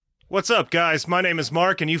What's up, guys? My name is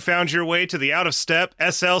Mark, and you found your way to the Out of Step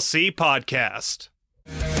SLC podcast.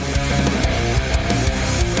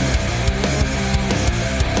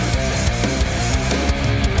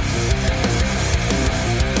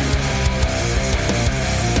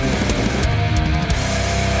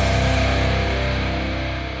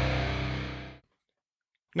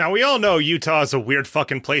 Now, we all know Utah is a weird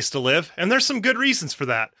fucking place to live, and there's some good reasons for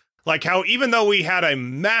that. Like how even though we had a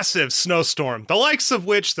massive snowstorm, the likes of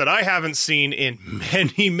which that I haven't seen in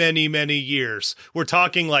many years, we're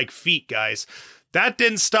talking like feet, guys, that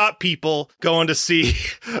didn't stop people going to see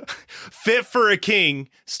Fit for a King.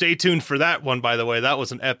 Stay tuned for that one, by the way. That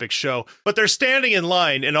was an epic show. But they're standing in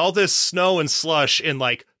line in all this snow and slush in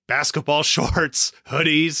like basketball shorts,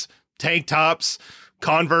 hoodies, tank tops,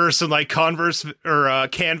 Converse and like Converse or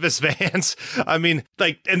canvas Vans. I mean,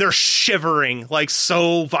 like, and they're shivering like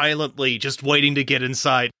so violently, just waiting to get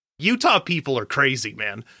inside. Utah people are crazy,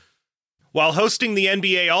 man. While hosting the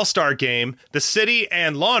NBA All-Star game, the city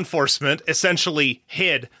and law enforcement essentially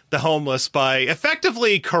hid the homeless by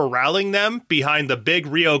effectively corralling them behind the big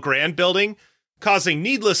Rio Grande building, causing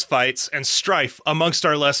needless fights and strife amongst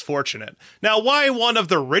our less fortunate. Now, why one of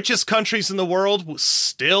the richest countries in the world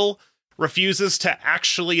still refuses to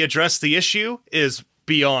actually address the issue is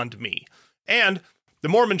beyond me. And the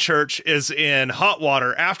Mormon Church is in hot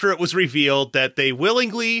water after it was revealed that they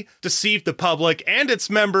willingly deceived the public and its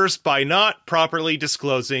members by not properly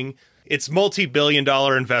disclosing its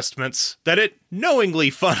multi-billion-dollar investments that it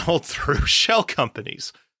knowingly funneled through shell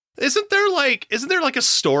companies. Isn't there like a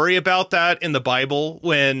story about that in the Bible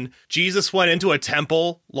when Jesus went into a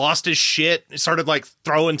temple, lost his shit, started like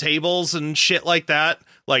throwing tables and shit like that?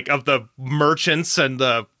 Like of the merchants and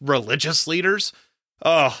the religious leaders.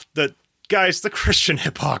 Oh, the Christian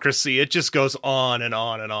hypocrisy. It just goes on and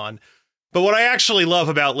on and on. But what I actually love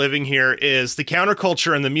about living here is the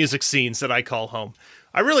counterculture and the music scenes that I call home.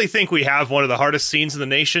 I really think we have one of the hardest scenes in the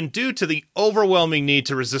nation due to the overwhelming need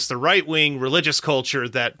to resist the right-wing religious culture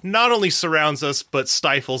that not only surrounds us, but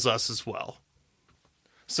stifles us as well.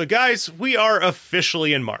 So guys, we are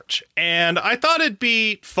officially in March, and I thought it'd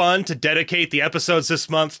be fun to dedicate the episodes this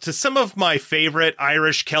month to some of my favorite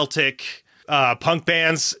Irish Celtic punk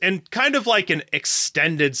bands and kind of like an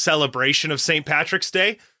extended celebration of St. Patrick's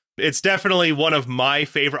Day. It's definitely one of my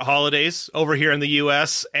favorite holidays over here in the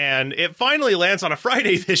US, and it finally lands on a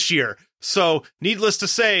Friday this year. So needless to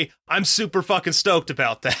say, I'm super fucking stoked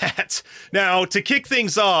about that. Now, to kick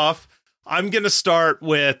things off, I'm going to start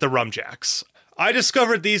with the Rumjacks. I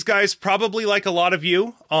discovered these guys, probably like a lot of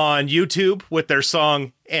you, on YouTube with their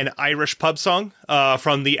song, An Irish Pub Song,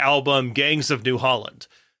 from the album Gangs of New Holland.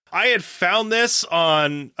 I had found this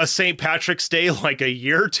on a St. Patrick's Day like a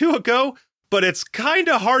year or two ago, but it's kind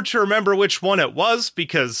of hard to remember which one it was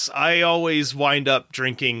because I always wind up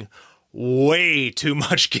drinking way too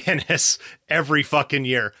much Guinness every fucking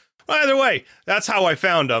year. Either way, that's how I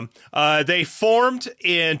found them. They formed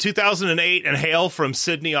in 2008 and hail from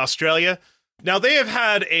Sydney, Australia. Now, they have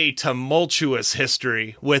had a tumultuous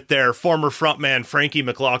history with their former frontman, Frankie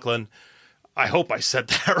McLaughlin. I hope I said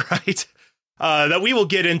that right. That we will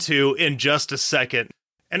get into in just a second.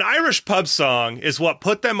 An Irish Pub Song is what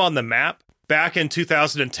put them on the map back in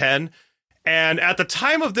 2010. And at the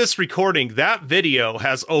time of this recording, that video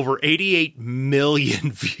has over 88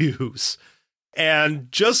 million views.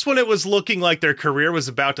 And just when it was looking like their career was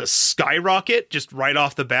about to skyrocket, just right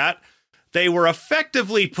off the bat, they were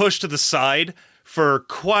effectively pushed to the side for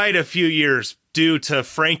quite a few years due to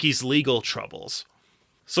Frankie's legal troubles.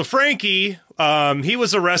 So Frankie, he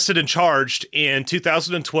was arrested and charged in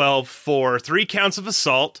 2012 for 3 counts of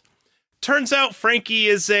assault. Turns out Frankie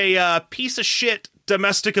is a piece of shit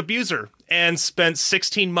domestic abuser and spent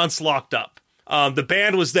 16 months locked up. The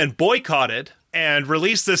band was then boycotted and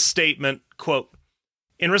released this statement, quote,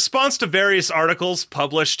 "In response to various articles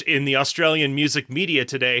published in the Australian music media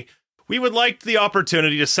today, we would like the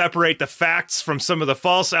opportunity to separate the facts from some of the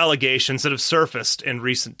false allegations that have surfaced in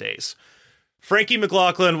recent days. Frankie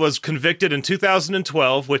McLaughlin was convicted in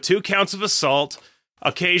 2012 with 2 counts of assault,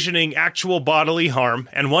 occasioning actual bodily harm,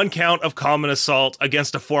 and 1 count of common assault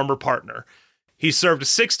against a former partner. He served a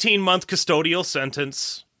 16-month custodial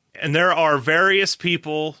sentence, and there are various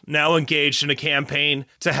people now engaged in a campaign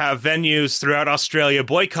to have venues throughout Australia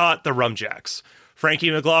boycott the Rumjacks.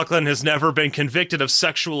 Frankie McLaughlin has never been convicted of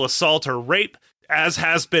sexual assault or rape, as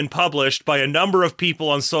has been published by a number of people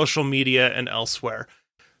on social media and elsewhere.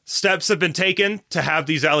 Steps have been taken to have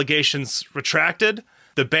these allegations retracted.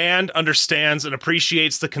 The band understands and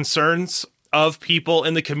appreciates the concerns of people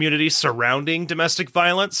in the community surrounding domestic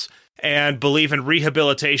violence, and believe in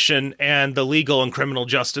rehabilitation and the legal and criminal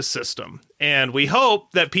justice system. And we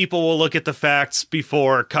hope that people will look at the facts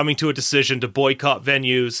before coming to a decision to boycott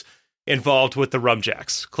venues involved with the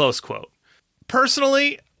Rumjacks, close quote.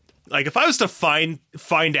 Personally, like if I was to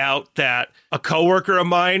find out that a coworker of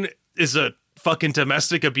mine is a fucking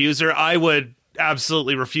domestic abuser, I would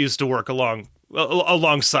absolutely refuse to work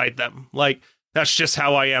alongside them. Like, that's just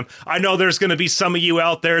how I am. I know there's going to be some of you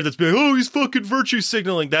out there that's being, oh, he's fucking virtue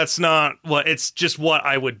signaling. That's not what, it's just what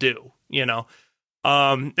I would do, you know?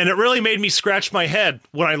 And it really made me scratch my head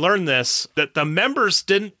when I learned this, that the members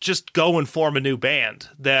didn't just go and form a new band.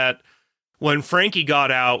 That when Frankie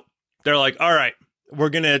got out, they're like, all right, we're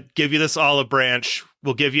going to give you this olive branch.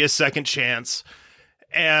 We'll give you a second chance.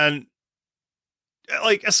 And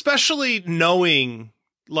like, especially knowing,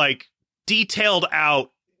 like, detailed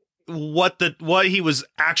out what he was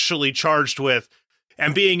actually charged with,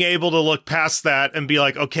 and being able to look past that and be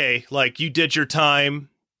like, okay, like, you did your time,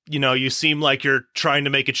 you know, you seem like you're trying to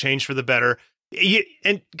make a change for the better.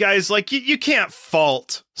 And guys, like, you can't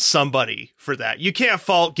fault somebody for that. You can't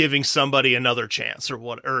fault giving somebody another chance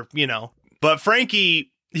or you know. But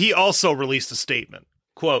Frankie, he also released a statement,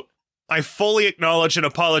 quote, I fully acknowledge and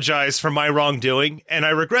apologize for my wrongdoing, and I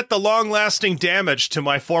regret the long-lasting damage to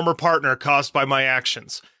my former partner caused by my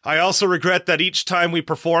actions. I also regret that each time we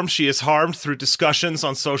perform, she is harmed through discussions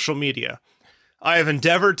on social media. I have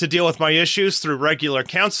endeavored to deal with my issues through regular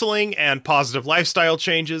counseling and positive lifestyle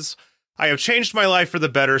changes. I have changed my life for the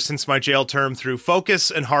better since my jail term through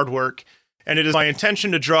focus and hard work, and it is my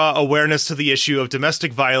intention to draw awareness to the issue of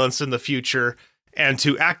domestic violence in the future and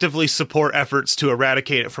to actively support efforts to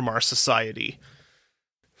eradicate it from our society.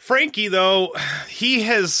 Frankie, though, he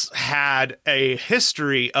has had a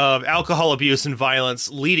history of alcohol abuse and violence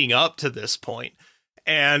leading up to this point.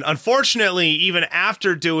 And unfortunately, even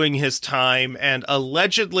after doing his time and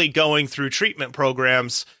allegedly going through treatment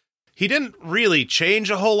programs, he didn't really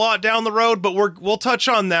change a whole lot down the road, but we'll touch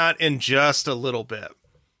on that in just a little bit.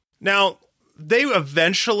 Now, they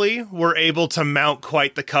eventually were able to mount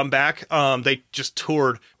quite the comeback. They just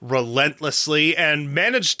toured relentlessly and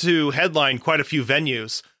managed to headline quite a few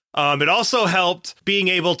venues. It also helped being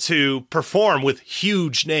able to perform with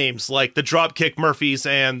huge names like the Dropkick Murphys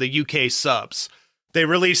and the UK Subs. They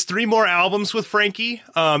released 3 more albums with Frankie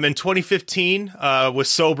in 2015 with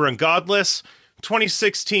Sober and Godless,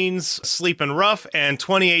 2016's Sleepin' Rough, and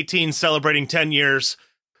 2018 celebrating 10 years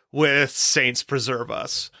with Saints Preserve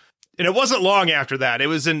Us. And it wasn't long after that.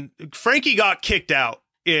 Frankie got kicked out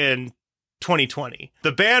in 2020.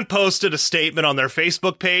 The band posted a statement on their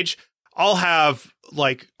Facebook page. I'll have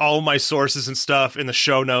like all my sources and stuff in the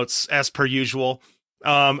show notes as per usual.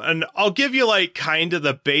 And I'll give you like kind of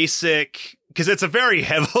the basic, because it's a very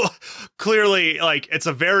clearly like it's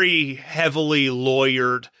a very heavily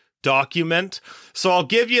lawyered document. So I'll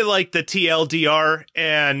give you like the TLDR.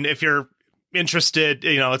 And if you're interested,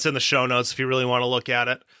 you know, it's in the show notes if you really want to look at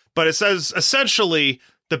it. But it says, essentially,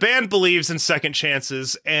 the band believes in second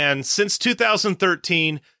chances, and since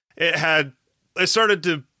 2013, it started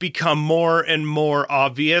to become more and more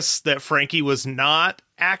obvious that Frankie was not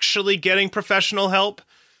actually getting professional help,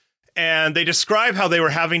 and they describe how they were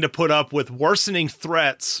having to put up with worsening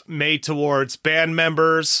threats made towards band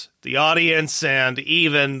members, the audience, and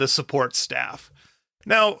even the support staff.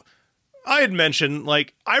 Now, I had mentioned,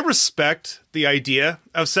 like, I respect the idea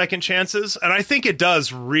of second chances, and I think it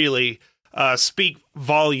does really speak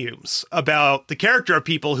volumes about the character of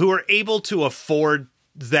people who are able to afford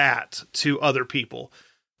that to other people.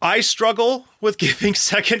 I struggle with giving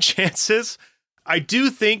second chances. I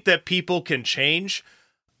do think that people can change,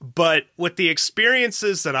 but with the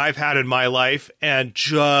experiences that I've had in my life and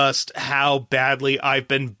just how badly I've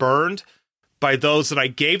been burned by those that I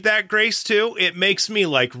gave that grace to, it makes me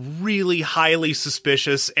like really highly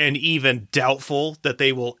suspicious and even doubtful that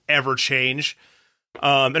they will ever change.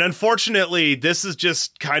 And unfortunately, this is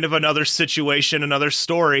just kind of another situation, another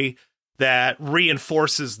story that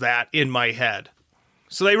reinforces that in my head.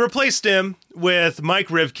 So they replaced him with Mike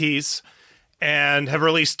Rivkees and have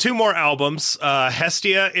released 2 more albums,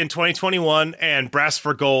 Hestia in 2021 and Brass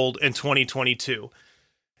for Gold in 2022.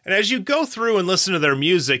 And as you go through and listen to their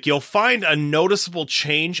music, you'll find a noticeable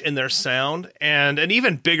change in their sound and an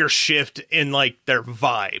even bigger shift in like their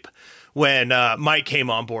vibe when Mike came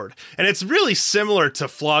on board. And it's really similar to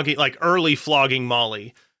flogging, like early Flogging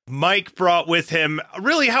Molly. Mike brought with him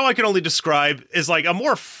really how I can only describe is like a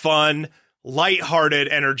more fun, lighthearted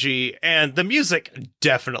energy, and the music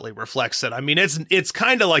definitely reflects it. I mean, it's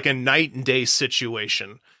kind of like a night and day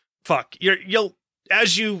situation. Fuck, you'll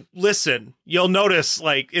as you listen, you'll notice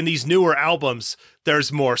like in these newer albums, there's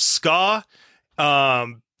more ska.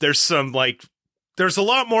 There's there's a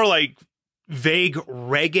lot more like vague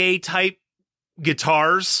reggae type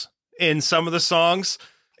guitars in some of the songs.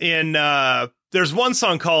 There's one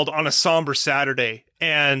song called On a Somber Saturday,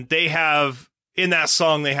 and in that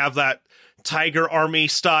song, they have that Tiger Army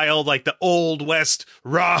style, like the old West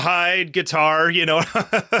rawhide guitar,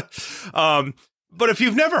 But if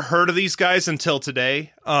you've never heard of these guys until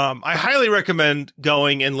today, I highly recommend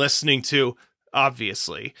going and listening to,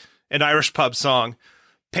 obviously, an Irish pub song.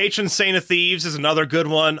 Patron Saint of Thieves is another good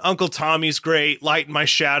one. Uncle Tommy's great. Light in My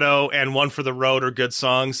Shadow and One for the Road are good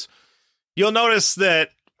songs. You'll notice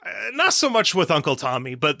that, not so much with Uncle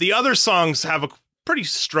Tommy, but the other songs have a pretty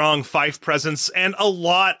strong fife presence, and a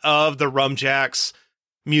lot of the Rumjacks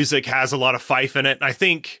music has a lot of fife in it. And I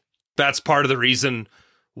think that's part of the reason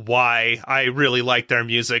why I really like their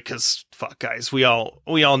music, because fuck guys, we all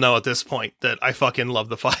know at this point that I fucking love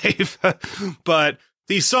the fife. But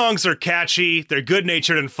these songs are catchy, they're good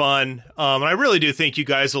natured and fun, and I really do think you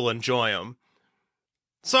guys will enjoy them.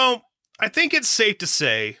 So I think it's safe to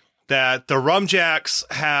say that the Rumjacks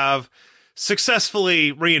have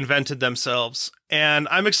successfully reinvented themselves, and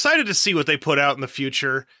I'm excited to see what they put out in the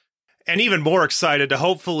future. And even more excited to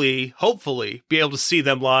hopefully be able to see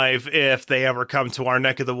them live if they ever come to our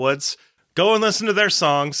neck of the woods. Go and listen to their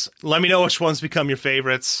songs. Let me know which ones become your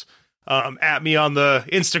favorites. At me on the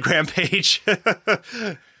Instagram page.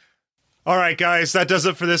 All right, guys, that does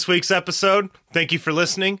it for this week's episode. Thank you for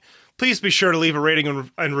listening. Please be sure to leave a rating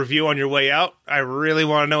and review on your way out. I really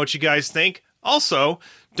want to know what you guys think. Also,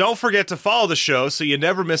 don't forget to follow the show so you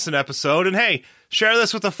never miss an episode. And hey, share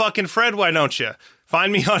this with a fucking friend, why don't you?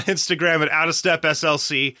 Find me on Instagram at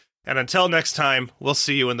OutofStepSLC, and until next time, we'll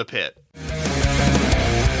see you in the pit.